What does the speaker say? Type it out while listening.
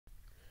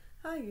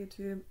Hi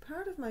YouTube.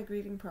 Part of my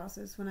grieving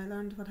process when I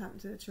learned what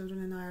happened to the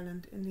children in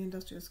Ireland in the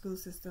industrial school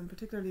system,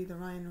 particularly the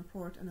Ryan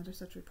report and other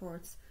such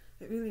reports,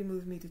 it really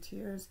moved me to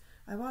tears.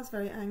 I was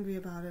very angry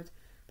about it,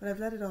 but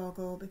I've let it all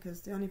go because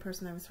the only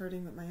person I was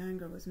hurting with my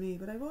anger was me.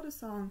 But I wrote a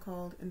song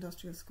called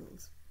Industrial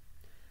Schools,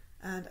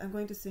 and I'm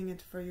going to sing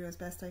it for you as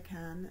best I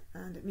can,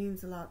 and it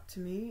means a lot to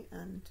me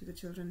and to the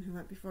children who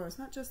went before us,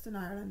 not just in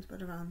Ireland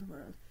but around the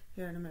world,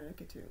 here in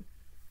America too.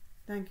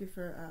 Thank you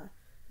for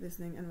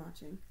listening and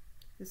watching.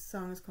 This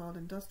song is called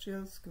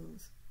Industrial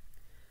Schools.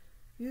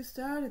 You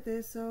started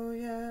this, oh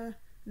yeah,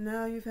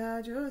 now you've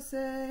had your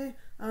say.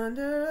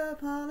 Under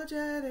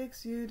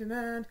apologetics you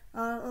demand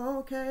our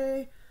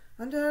okay.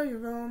 Under your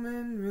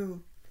Roman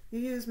rule you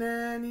used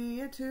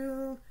many a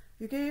tool.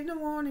 You gave no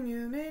warning,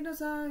 you made no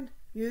sign,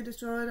 you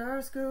destroyed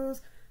our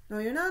schools. No,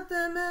 you're not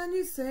the man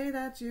you say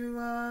that you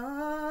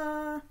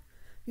are.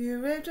 You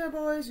raped our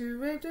boys, you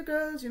raped our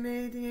girls, you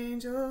made the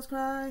angels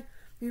cry.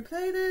 You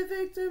play the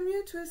victim,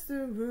 you twist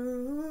the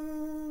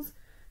rules.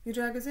 You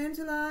drag us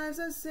into lives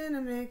of sin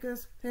and make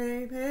us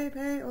pay, pay,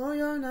 pay. Oh,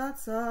 you're not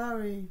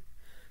sorry,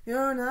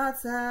 you're not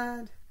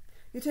sad.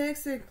 You take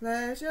sick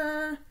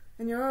pleasure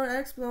in your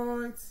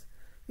exploits.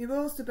 You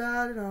boast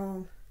about it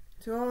all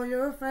to all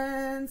your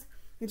friends.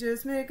 You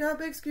just make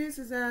up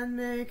excuses and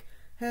make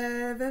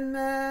heaven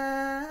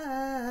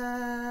mad.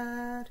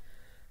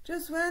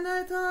 Just when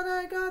I thought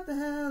I got the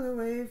hell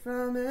away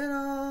from it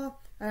all,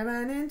 I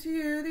ran into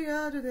you the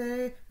other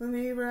day when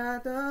we were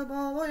at the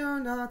ball. Oh, you're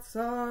not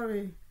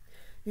sorry,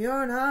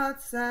 you're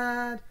not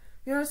sad,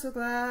 you're so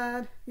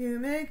glad you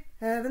make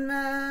heaven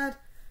mad.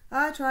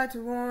 I tried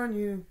to warn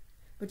you,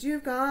 but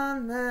you've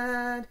gone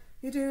mad.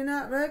 You do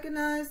not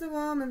recognize the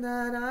woman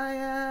that I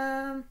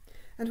am.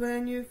 And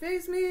when you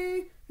face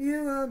me,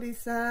 you will be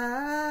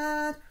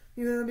sad.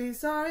 You will be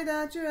sorry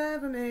that you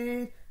ever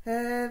made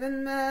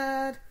heaven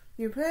mad.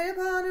 You prey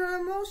upon our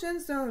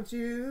emotions, don't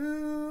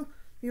you?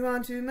 You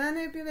want to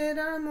manipulate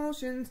our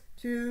emotions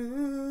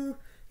too.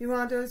 You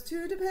want us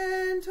to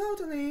depend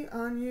totally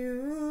on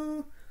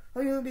you. Oh,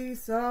 you'll be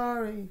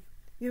sorry,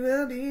 you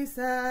will be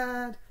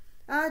sad.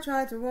 I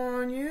tried to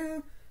warn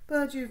you,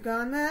 but you've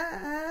gone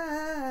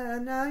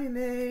mad. Now you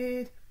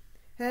made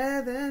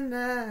heaven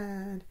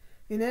mad.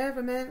 You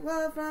never meant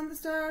well from the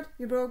start.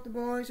 You broke the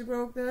boys, you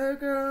broke the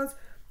girls.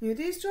 You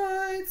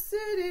destroyed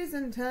cities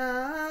and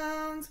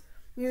towns.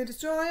 You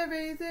destroy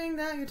everything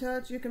that you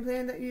touch. You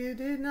complain that you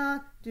did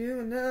not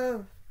do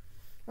enough.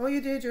 Oh, you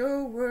did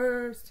your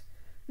worst.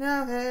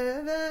 Now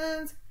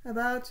heaven's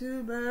about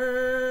to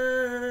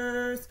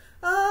burst.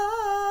 Hallelujah.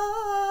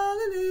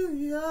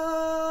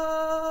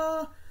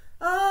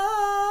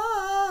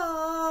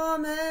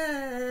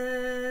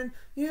 Amen.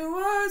 You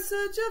were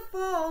such a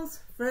false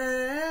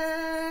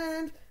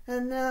friend,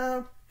 and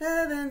now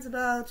heaven's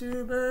about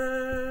to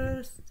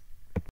burst.